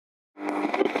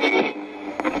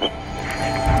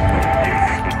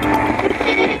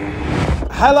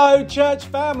Hello, church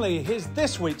family. Here's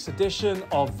this week's edition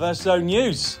of Verso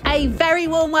News. A very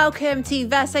warm welcome to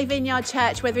Verso Vineyard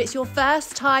Church. Whether it's your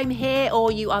first time here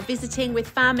or you are visiting with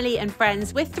family and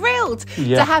friends, we're thrilled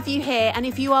to have you here. And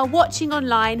if you are watching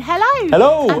online, hello.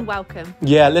 Hello. And welcome.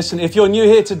 Yeah, listen, if you're new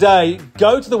here today,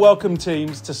 go to the welcome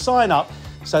teams to sign up.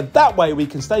 So that way we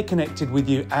can stay connected with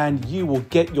you and you will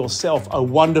get yourself a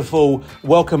wonderful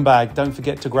welcome bag. Don't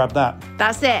forget to grab that.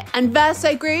 That's it. And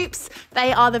Verso groups,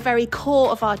 they are the very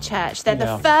core of our church. They're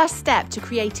the first step to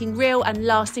creating real and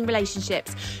lasting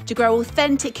relationships, to grow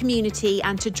authentic community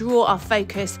and to draw our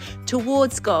focus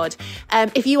towards God.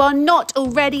 If you are not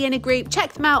already in a group,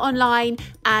 check them out online.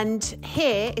 And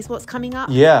here is what's coming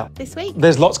up this week.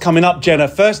 There's lots coming up, Jenna.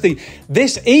 Firstly,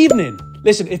 this evening,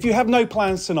 listen, if you have no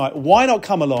plans tonight, why not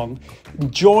come along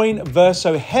and join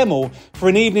Verso Hemel for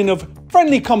an evening of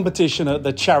friendly competition at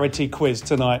the charity quiz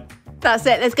tonight. That's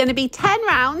it. There's going to be 10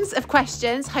 rounds of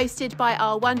questions hosted by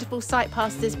our wonderful site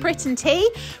pastors, Brit and T,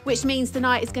 which means the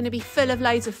night is going to be full of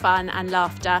loads of fun and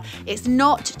laughter. It's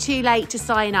not too late to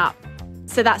sign up.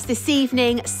 So that's this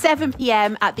evening, 7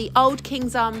 p.m. at the Old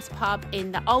King's Arms pub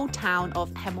in the old town of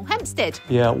Hemel Hempstead.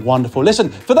 Yeah, wonderful. Listen,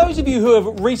 for those of you who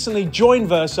have recently joined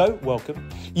Verso, welcome.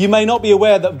 You may not be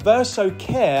aware that Verso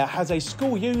Care has a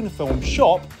school uniform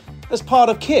shop as part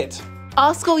of Kit.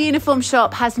 Our school uniform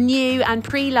shop has new and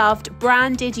pre-loved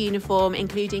branded uniform,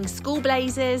 including school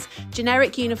blazers,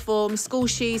 generic uniforms, school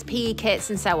shoes, PE kits,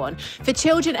 and so on, for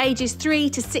children ages 3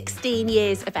 to 16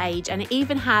 years of age. And it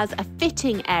even has a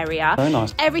fitting area. Very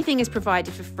nice. Everything is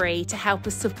provided for free to help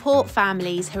us support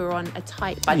families who are on a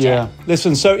tight budget. Yeah.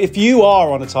 Listen, so if you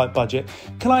are on a tight budget,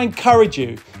 can I encourage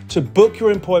you to book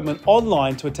your appointment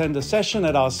online to attend a session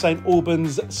at our St.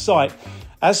 Albans site?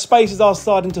 As spaces are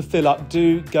starting to fill up,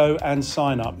 do go and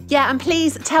sign up. Yeah, and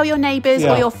please tell your neighbours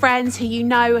or your friends who you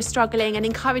know are struggling and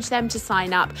encourage them to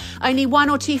sign up. Only 1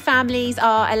 or 2 families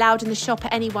are allowed in the shop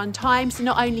at any one time, so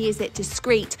not only is it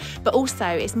discreet, but also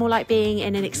it's more like being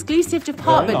in an exclusive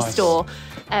department store.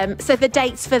 So the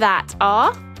dates for that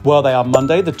are? Well, they are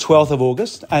Monday, the 12th of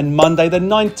August and Monday, the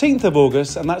 19th of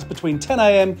August, and that's between 10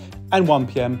 a.m. and 1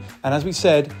 p.m. And as we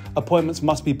said, appointments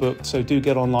must be booked, so do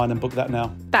get online and book that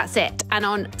now. That's it. And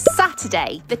on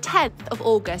Saturday, the 10th of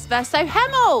August, Verso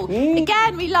Hemel.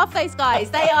 Again, we love those guys.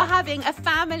 They are having a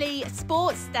family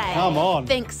sports day. Come on.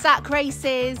 Think sack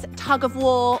races, tug of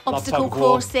war, obstacle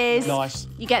courses. Nice.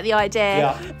 You get the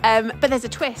idea. Yeah. But there's a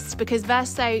twist because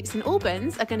Verso St.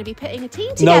 Albans are going to be putting a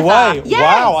team together. No way. Yes.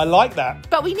 Wow, I like that.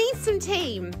 But we need some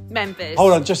team members.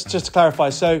 Hold on, just to clarify.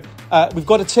 So we've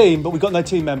got a team, but we've got no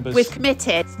team members. We've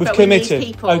committed. We've but committed. We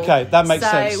need people. Okay, that makes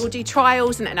sense. So we'll do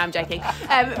trials. No, I'm joking.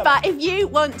 But if you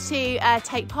want to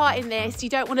take part in this, you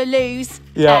don't want to lose,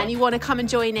 and you want to come and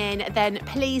join in, then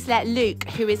please let Luke,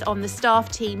 who is on the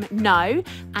staff team, know,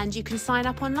 and you can sign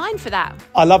up online for that.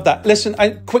 I love that. Listen,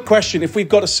 quick question. If we've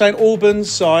got a St. Albans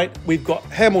site, we've got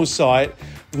Hemel site,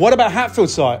 what about Hatfield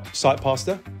site,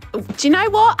 Pastor? Do you know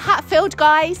what? Hatfield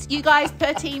guys, you guys put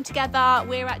a team together.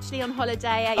 We're actually on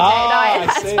holiday 8 day night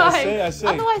at that time. I see.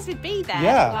 Otherwise we'd be there.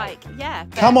 Yeah.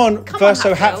 Come on,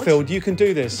 Verso Hatfield, you can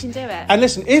do this. You can do it. And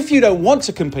listen, if you don't want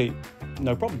to compete,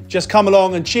 no problem. Just come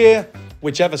along and cheer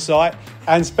whichever site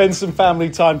and spend some family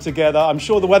time together. I'm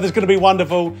sure the weather's going to be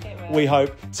wonderful. We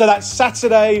hope. So that's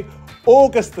Saturday,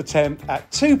 August the 10th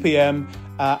at 2 p.m.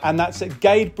 And that's at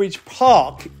Gadebridge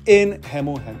Park in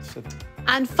Hemel Hempstead.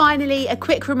 And finally, a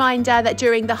quick reminder that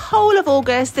during the whole of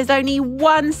August, there's only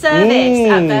one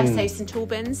service at Verso St.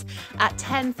 Albans at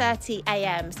 10:30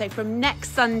 a.m. So from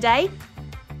next Sunday,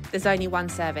 there's only one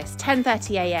service,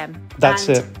 10:30 a.m. That's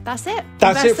it. That's it.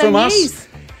 That's it from News. us.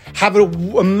 Have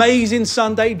an amazing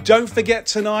Sunday. Don't forget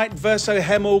tonight, Verso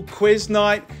Hemel quiz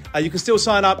night. You can still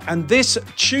sign up. And this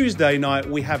Tuesday night,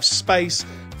 we have space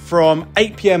from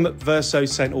 8 p.m. at Verso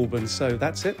St. Albans. So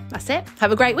that's it. That's it.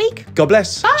 Have a great week. God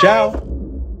bless. Bye. Ciao.